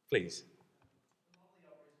 Please.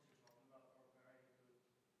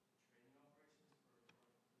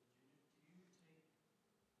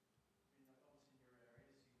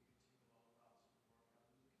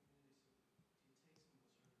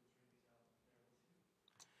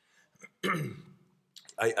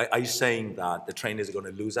 Are you saying that the trainees are going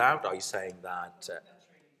to lose out? Are you saying that...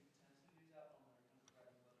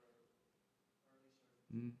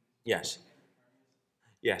 Yes.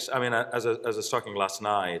 Yes, I mean, as I was talking last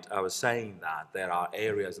night, I was saying that there are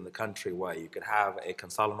areas in the country where you could have a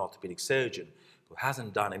consultant orthopedic surgeon who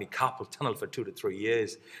hasn't done any carpal tunnel for 2 to 3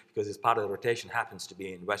 years because his part of the rotation happens to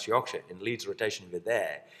be in West Yorkshire. In Leeds rotation, if you're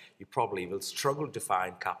there, you probably will struggle to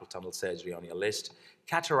find carpal tunnel surgery on your list.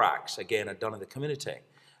 Cataracts, again, are done in the community.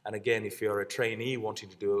 And again, if you're a trainee wanting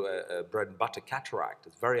to do a bread and butter cataract,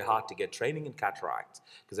 it's very hard to get training in cataracts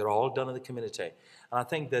because they're all done in the community. And I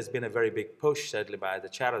think there's been a very big push, certainly by the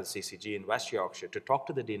chair of the CCG in West Yorkshire, to talk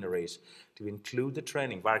to the deaneries to include the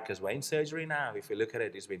training. Varicose vein surgery now, if you look at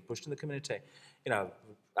it, is being pushed in the community.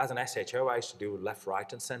 As an SHO, I used to do left,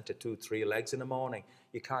 right, and centre, 2, 3 legs in the morning.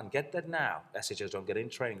 You can't get that now. SHOs don't get in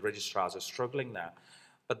training. Registrars are struggling now.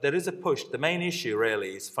 But there is a push. The main issue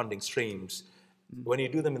really is funding streams. When you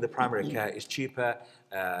do them in the primary care, it's cheaper,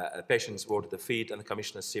 patients water the feet, and the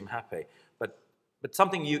commissioners seem happy. But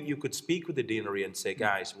something you could speak with the deanery and say,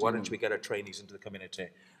 guys, why don't we get our trainees into the community?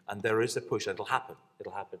 And there is a push, and it'll happen.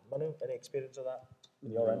 It'll happen. Manu, any experience of that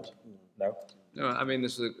on your end? No? No, I mean,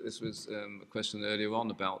 this was a question earlier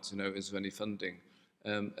on about, is there any funding?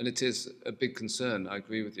 And it is a big concern, I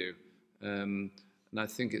agree with you. And I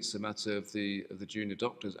think it's a matter of the junior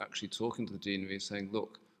doctors actually talking to the deanery saying,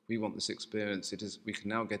 look, we want this experience. We can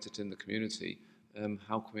now get it in the community.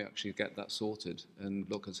 How can we actually get that sorted and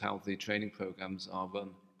look at how the training programs are run?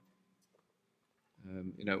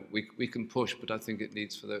 We can push, but I think it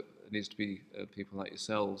needs to be people like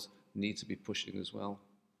yourselves need to be pushing as well.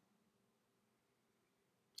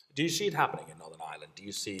 Do you see it happening in Northern Ireland? Do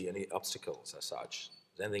you see any obstacles as such?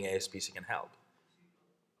 Is there anything ASPC can help?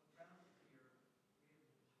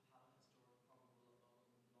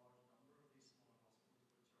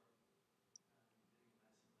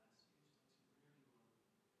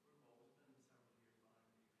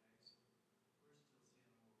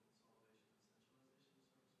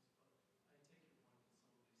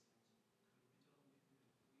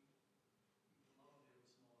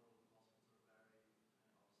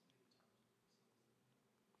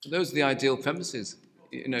 Those are the ideal premises.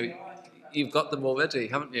 You've got them already,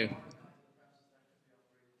 haven't you?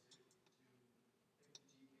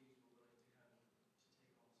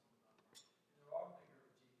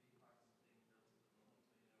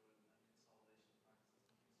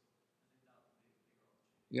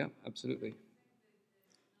 Yeah, absolutely.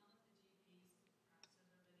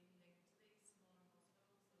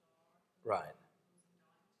 Right.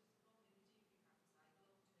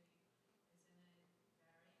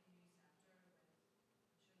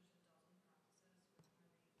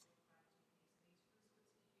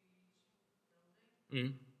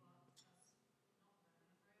 Mm.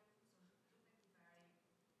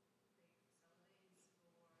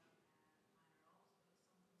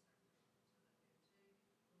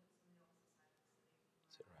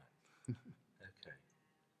 Is that right? Okay.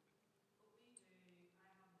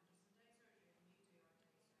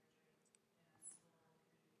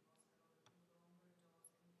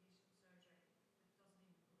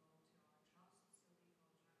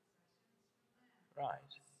 Right.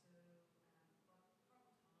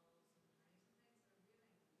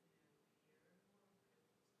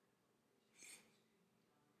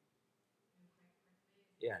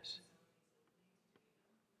 Yes.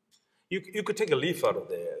 You could take a leaf out of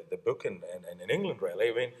the book in England,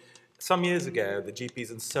 really. I mean, some years ago, the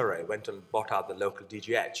GPs in Surrey went and bought out the local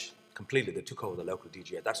DGH completely. They took over the local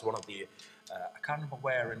DGH. That's one of the, I can't remember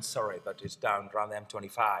where in Surrey, but it's down around the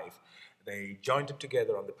M25. They joined it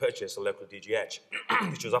together on the purchase of local DGH,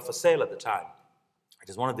 which was up for sale at the time. It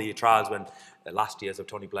is one of the trials when the last years of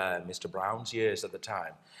Tony Blair and Mr. Brown's years at the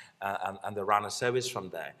time, and they ran a service from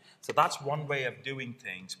there. So that's one way of doing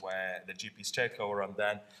things where the GPs take over and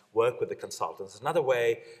then work with the consultants. Another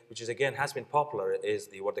way, which is again has been popular, is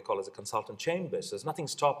what they call as a consultant chambers. There's nothing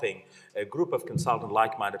stopping a group of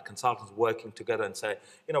like-minded consultants working together and say,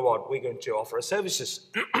 you know what, we're going to offer our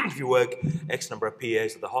services. If you work X number of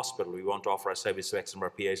PAs at the hospital, we want to offer a service to X number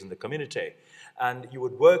of PAs in the community. And you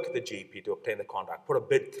would work the GP to obtain the contract, put a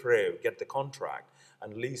bid through, get the contract,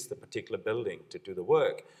 and lease the particular building to do the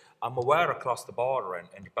work. I'm aware across the border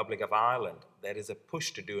in Republic of Ireland, there is a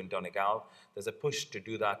push to do in Donegal. There's a push to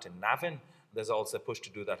do that in Navan. There's also a push to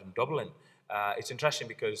do that in Dublin. It's interesting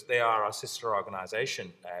because they are our sister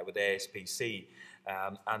organisation with the ASPC,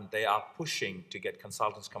 and they are pushing to get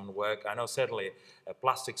consultants come and work. I know certainly a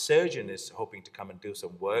plastic surgeon is hoping to come and do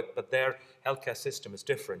some work, but their healthcare system is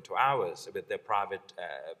different to ours with their private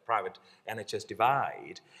NHS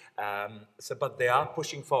divide. But they are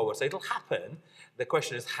pushing forward. So it'll happen. The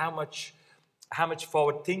question is how much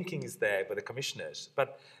forward thinking is there by the commissioners?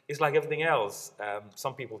 But it's like everything else.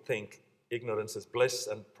 Some people think ignorance is bliss,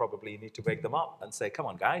 and probably need to wake them up and say, come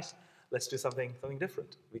on, guys, let's do something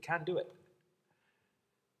different. We can do it.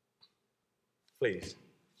 Please.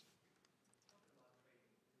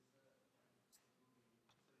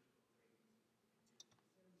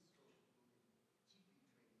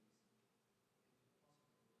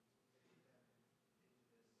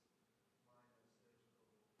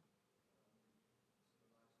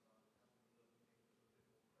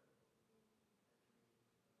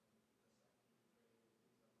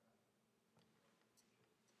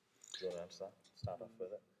 Do you want to answer that? Start off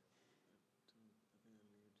with it.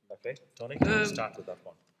 Okay, Tony, start with that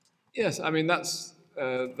one. Yes, I mean, that's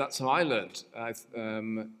how I learned.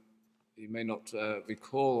 You may not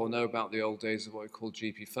recall or know about the old days of what we call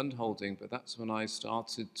GP fund holding, but that's when I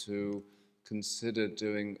started to consider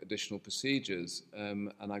doing additional procedures,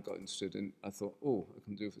 and I got interested in, I thought, oh, I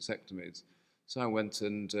can do vasectomies. So I went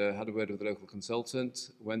and had a word with the local consultant,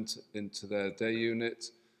 went into their day unit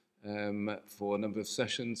for a number of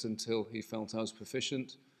sessions until he felt I was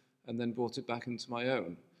proficient, and then brought it back into my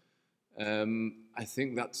own. I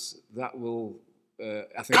think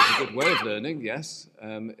I think it's a good way of learning, yes.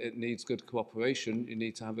 It needs good cooperation. You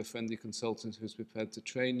need to have a friendly consultant who's prepared to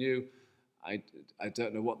train you. I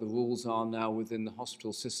don't know what the rules are now within the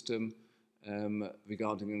hospital system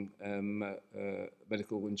regarding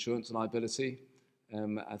medical insurance liability.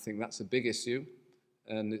 I think that's a big issue,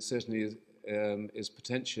 and it certainly is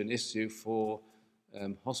potentially an issue for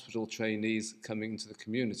hospital trainees coming into the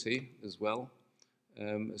community as well,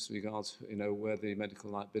 as regards where the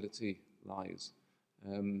medical liability lies.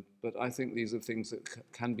 But I think these are things that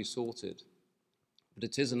can be sorted. But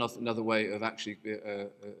it is another way of actually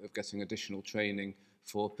of getting additional training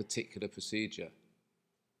for a particular procedure.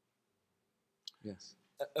 Yes.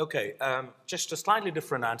 Okay, just a slightly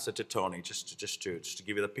different answer to Tony, just to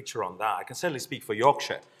give you the picture on that. I can certainly speak for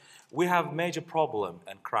Yorkshire. We have major problem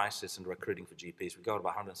and crisis in recruiting for GPs. We've got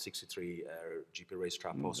about 163 GP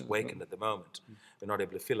registrar posts vacant at the moment. We're not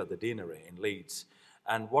able to fill at the deanery in Leeds.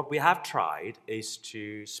 And what we have tried is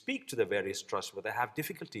to speak to the various trusts where they have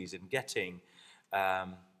difficulties in getting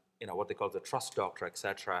what they call the trust doctor,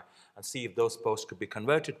 etc., and see if those posts could be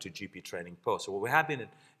converted to GP training posts. So we have been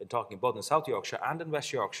in talking both in South Yorkshire and in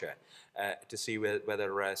West Yorkshire to see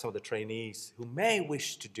whether some of the trainees who may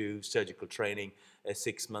wish to do surgical training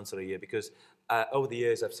 6 months or a year, because over the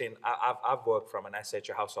years I've worked from an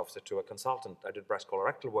SHO house officer to a consultant. I did breast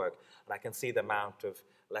colorectal work, and I can see the amount of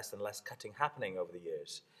less and less cutting happening over the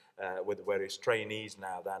years. With various trainees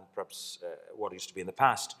now than perhaps what used to be in the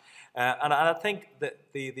past. And I think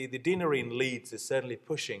that the deanery in Leeds is certainly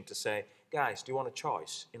pushing to say, guys, do you want a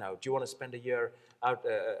choice? You know, do you want to spend a year out,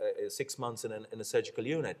 6 months in a surgical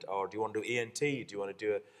unit, or do you want to do ENT? Do you want to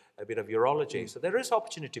do a bit of urology? So there is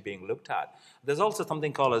opportunity being looked at. There's also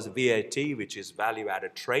something called as VAT, which is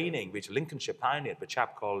value-added training, which Lincolnshire pioneered, a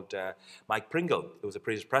chap called Mike Pringle, who was the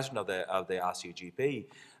previous president of the RCGP.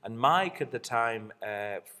 And Mike, at the time,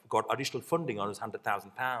 got additional funding on his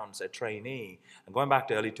 £100,000, a trainee, and going back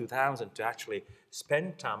to early 2000 to actually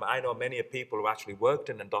spend time. I know many people who actually worked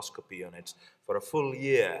in endoscopy units for a full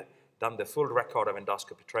year, done the full record of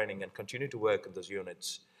endoscopy training, and continue to work in those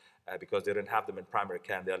units because they didn't have them in primary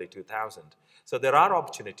care in the early 2000s. So there are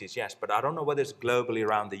opportunities, yes, but I don't know whether it's globally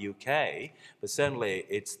around the UK, but certainly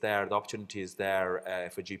it's there, the opportunity is there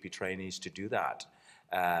for GP trainees to do that.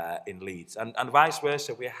 In Leeds, and vice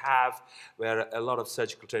versa, we have where a lot of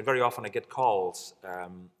surgical training. Very often, I get calls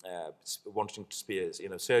wanting to speak,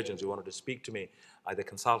 surgeons who wanted to speak to me, either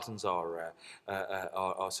consultants or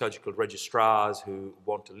surgical registrars who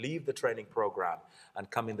want to leave the training program and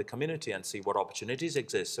come in the community and see what opportunities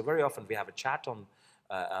exist. So very often we have a chat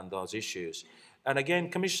on those issues. And again,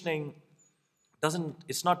 commissioning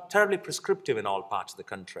it's not terribly prescriptive in all parts of the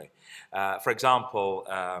country. For example.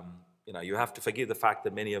 You have to forgive the fact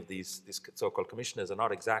that many of these so-called commissioners are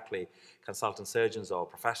not exactly consultant surgeons or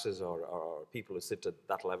professors or people who sit at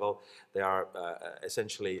that level. They are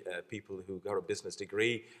essentially people who got a business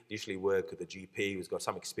degree, usually work with a GP who's got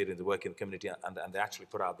some experience of working in the community, and they actually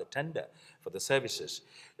put out the tender for the services.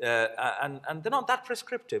 And they're not that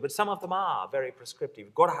prescriptive, but some of them are very prescriptive.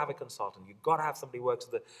 You've got to have a consultant. You've got to have somebody who works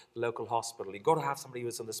at the local hospital. You've got to have somebody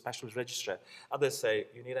who's on the specialist register. Others say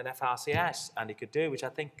you need an FRCS, and you could do, which I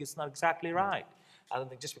think is not exactly right. I don't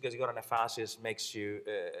think just because you've got an FRCS makes you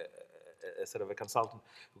a sort of a consultant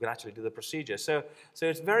who can actually do the procedure. So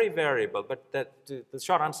it's very variable, but the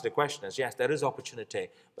short answer to the question is yes, there is opportunity,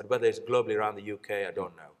 but whether it's globally around the UK, I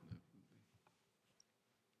don't know.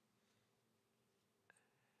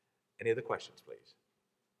 Any other questions, please?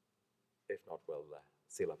 If not, we'll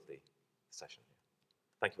seal up the session.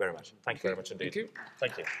 Thank you very much. Thank you very much indeed. Thank you.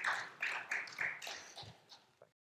 Thank you.